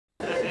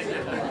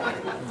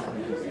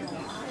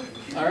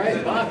All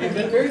right, Bob, you've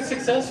been very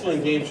successful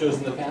in game shows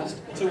in the past.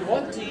 To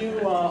what do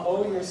you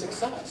owe your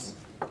success?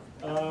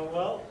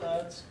 Well,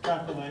 it's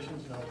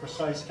calculations,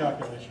 precise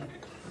calculation.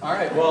 All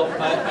right, well,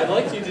 I'd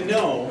like you to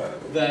know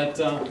that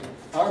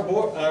our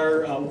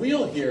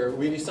wheel here,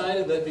 we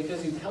decided that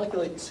because you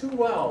calculate too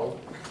well,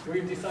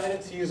 we've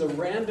decided to use a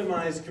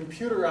randomized,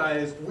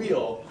 computerized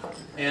wheel.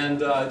 And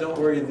don't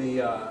worry,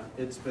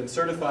 it's been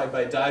certified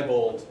by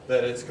Diebold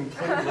that it's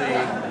completely,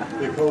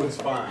 the code's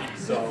fine.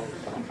 So,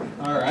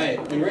 all right.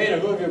 And Raina,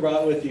 who have you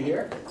brought with you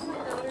here? My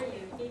daughter,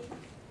 Yuki.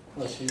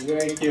 Well, she's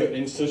very cute.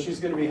 And so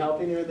she's going to be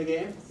helping you in the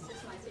game? It's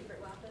just my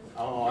secret weapon.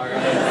 Oh, all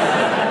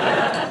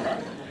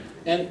right.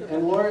 And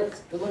Laura,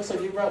 it looks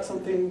like you brought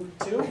something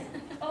too?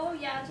 Oh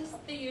yeah,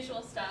 just the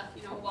usual stuff,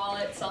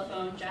 wallet, cell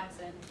phone,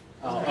 Jackson.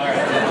 Oh, all right.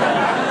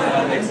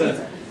 That makes sense.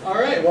 All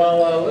right,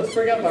 well, let's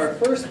bring up our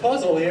first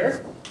puzzle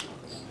here.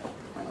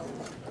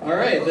 All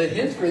right, the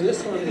hint for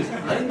this one is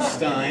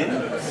Einstein.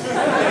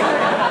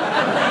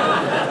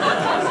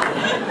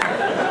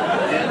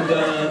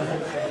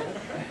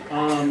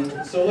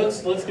 And so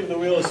let's give the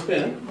wheel a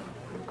spin.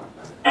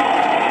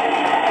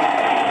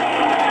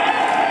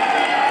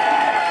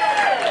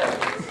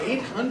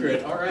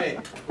 800, all right.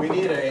 We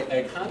need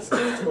a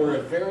constant or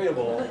a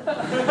variable.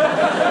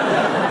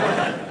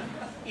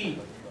 E.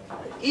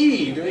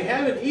 E, do we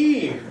have an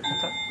E?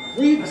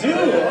 We do,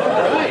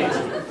 all right.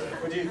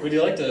 Would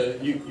you like to,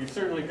 you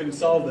certainly couldn't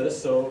solve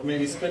this, so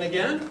maybe spin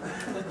again? 2.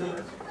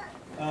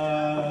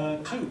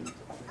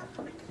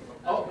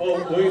 Oh, well,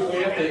 we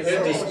have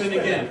to spin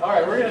again. All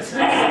right, we're going to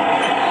spin.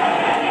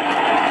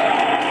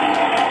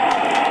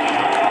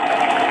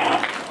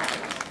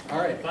 All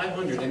right,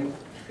 500, and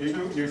you're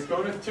going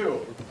with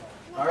 2.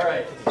 All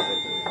right.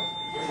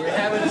 We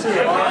have it 2.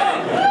 All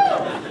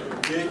right.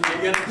 You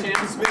get a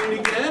chance spinning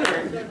again,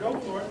 or Go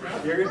for it.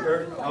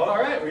 oh, all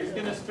right, we're just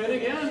going to spin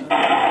again.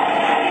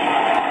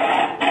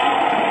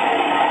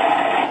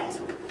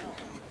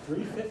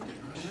 350.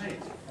 All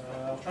right.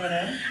 I'll try an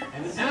M.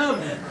 And an M.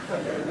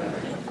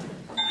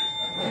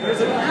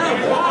 There's an M.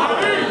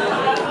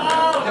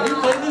 Have you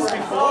played this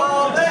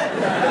before?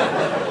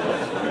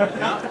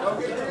 No?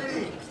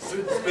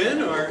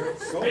 Spin or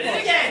spin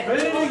it again. Spin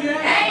it again.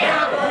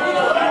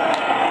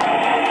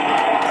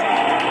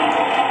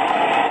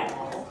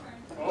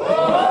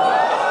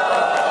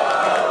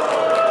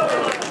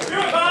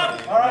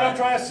 All right, I'll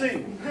try a C. Do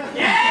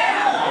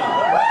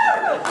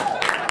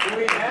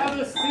we have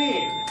a C?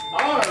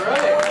 All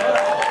right.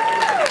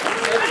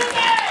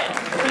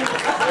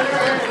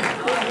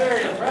 That's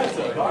very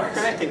impressive. All right.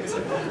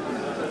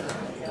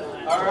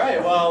 All right.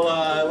 Well,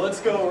 let's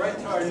go right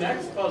to our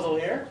next puzzle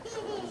here.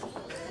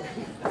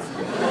 All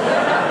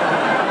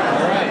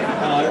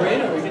right,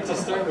 Raina, we get to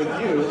start with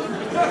you.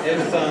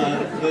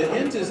 The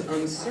hint is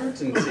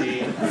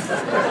uncertainty.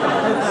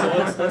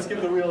 So let's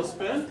give the wheel a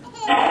spin.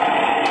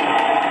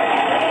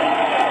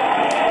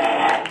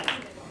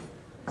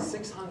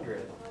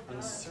 600.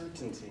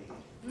 Uncertainty.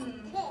 I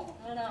don't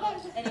know.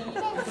 Any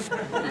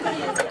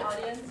of the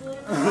audience will?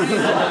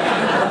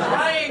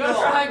 Triangle!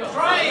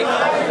 Triangle!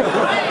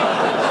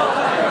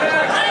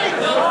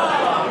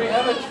 We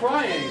have a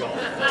triangle.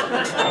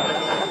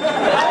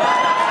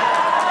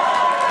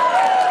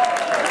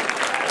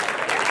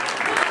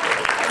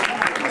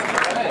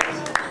 All right.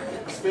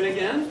 Spin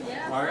again?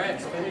 Yeah. All right,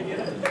 spin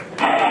again.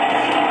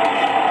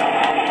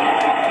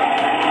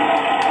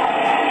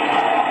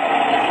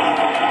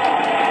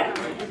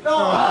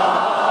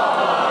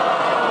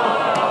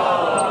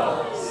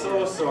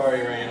 So sorry,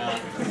 Raina.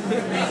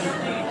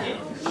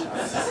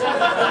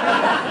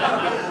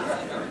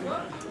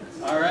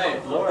 All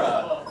right,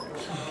 Laura.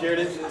 Here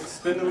to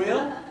spin the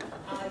wheel?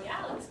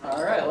 Yeah, let's go.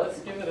 All right, let's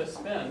give it a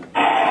spin.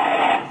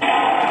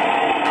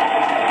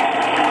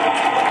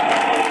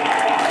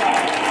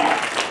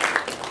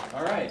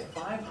 All right,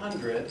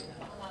 500.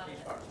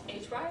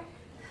 H-bar?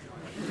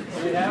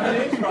 We have an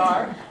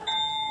H-bar.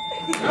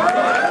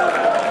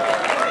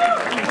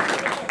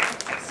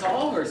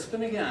 Solve or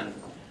spin again.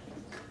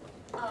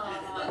 Well, I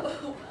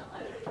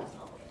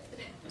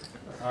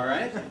All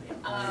right, give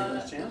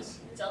it a chance.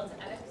 delta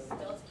X,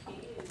 delta P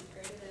is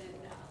greater than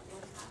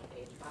 1/2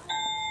 H-bar.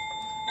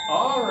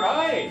 All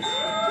right.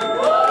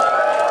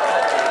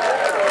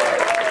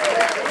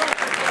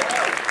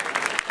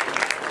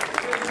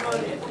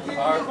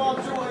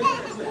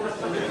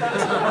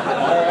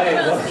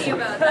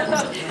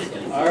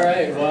 All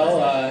right, well,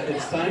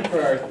 it's time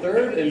for our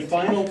third and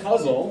final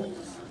puzzle,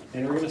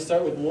 and we're going to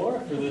start with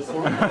Laura for this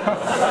one.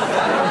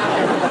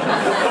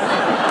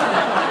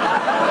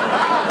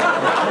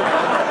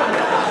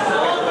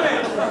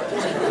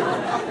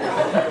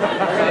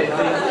 All right,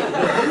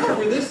 the hint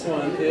for this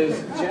one is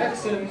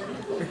Jackson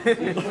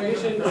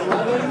equation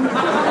 11,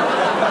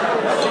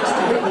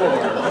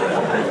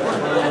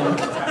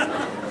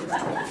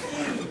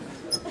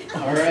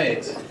 64. All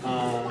right,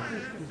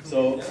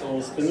 so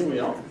we'll spin the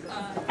wheel.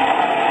 All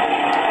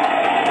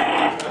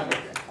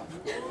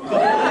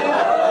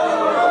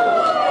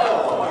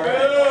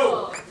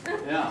right.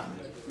 Yeah.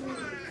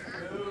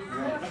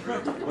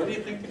 What do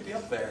you think could be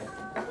up there?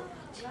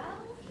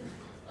 Well,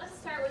 let's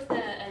start with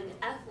an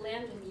F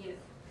lambda mu.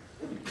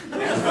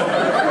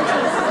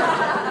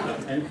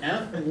 An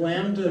F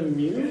lambda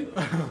mu?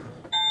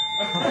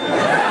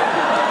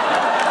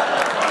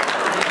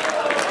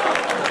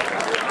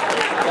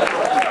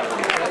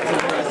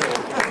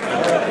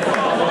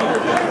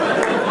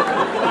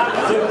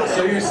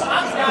 So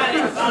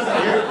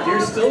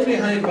you're still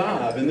behind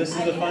Bob, and this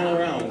is the final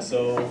round,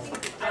 so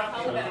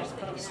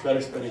just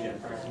better spin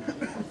again.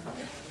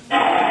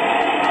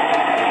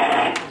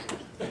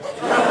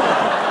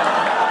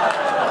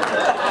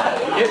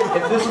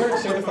 If this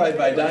weren't certified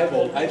by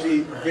Diebold, I'd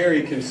be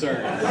very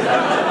concerned.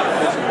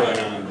 What's going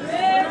on?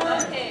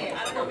 Okay,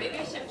 I don't know, maybe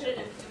I should put it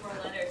in a few more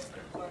letters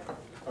before.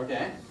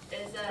 Okay.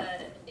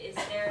 Is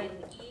there an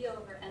E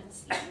over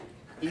MC?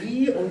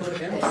 E over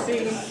MC. There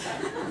it is.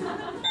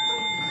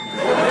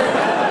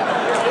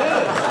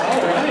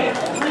 All right.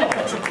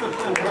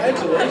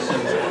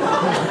 Congratulations.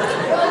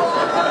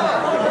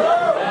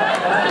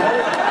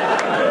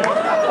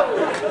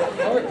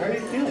 How are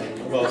you feeling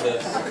about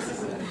this?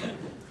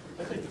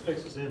 I think the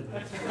fix is in.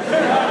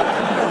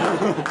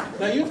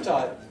 Now you've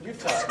taught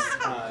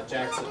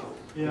Jackson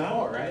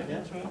before, right? Yeah,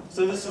 that's right.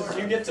 So this is,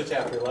 you get to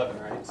chapter 11,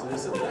 right? So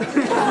this is.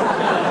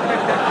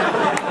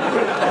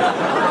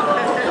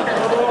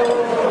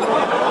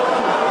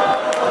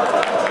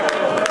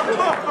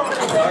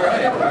 All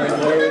right,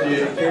 Laura, would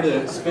you care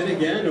to spin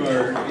again,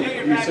 or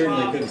you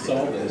certainly could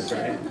solve this,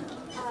 right?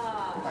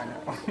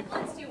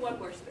 Let's do one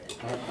more spin.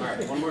 All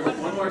right, one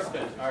more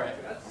spin. All right.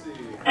 Let's see.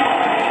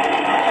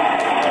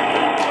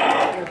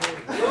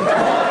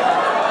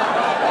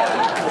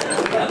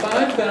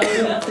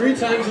 5,000 3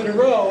 times in a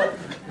row.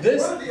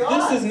 This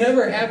has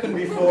never happened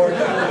before.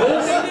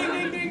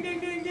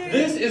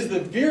 This is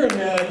the pyramid.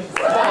 There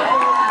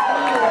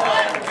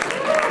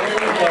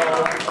we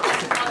go.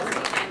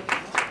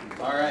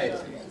 All right.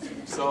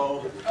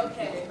 So.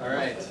 Okay. All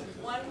right.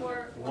 One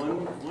more.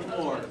 One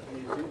more. Can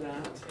you do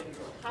that?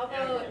 How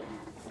about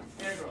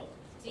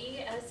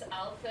DS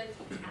alpha d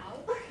tau?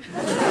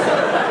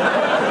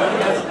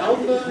 That's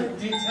alpha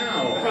d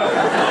tau.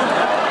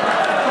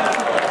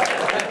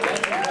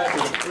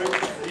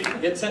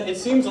 It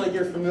seems like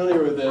you're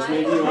familiar with this.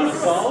 Maybe you want to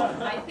solve?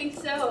 I think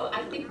so.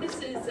 I think this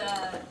is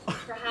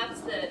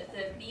perhaps the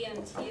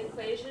BMT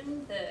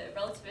equation, the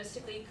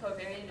relativistically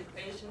covariant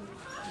equation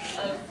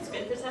of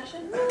spin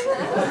precession.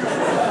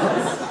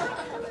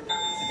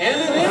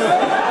 And it is.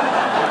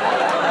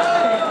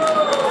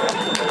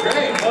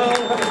 Great. Well.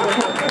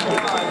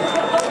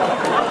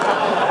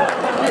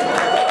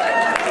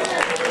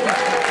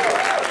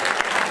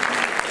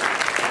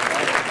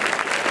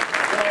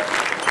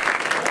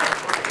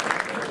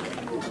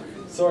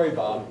 Sorry,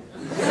 Bob.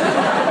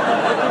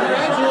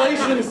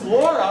 Congratulations,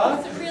 Laura.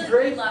 Some really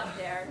Great. good luck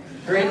there.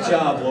 Great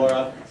job,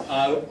 Laura.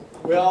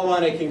 We all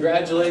want to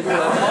congratulate you. Oh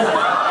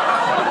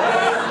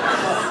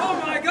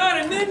my God,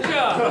 a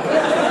ninja!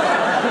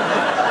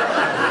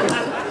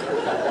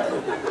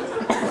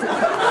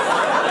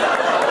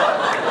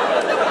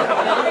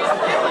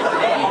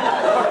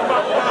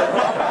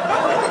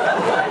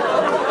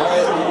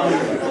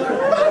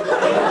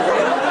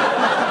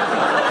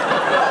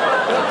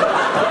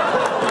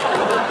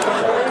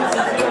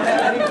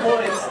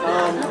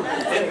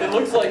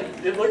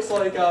 It looks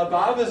like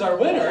Bob is our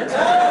winner. All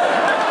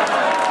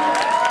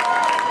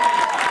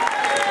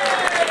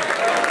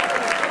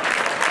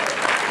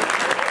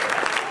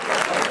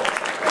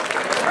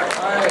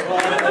right, well,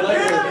 I'd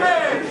like to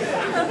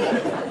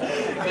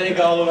thank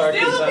all of our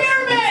contestants.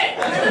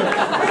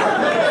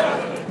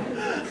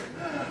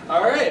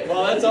 All right,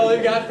 well, that's all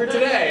we've got for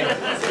today.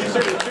 Be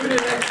sure to tune in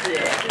next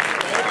year.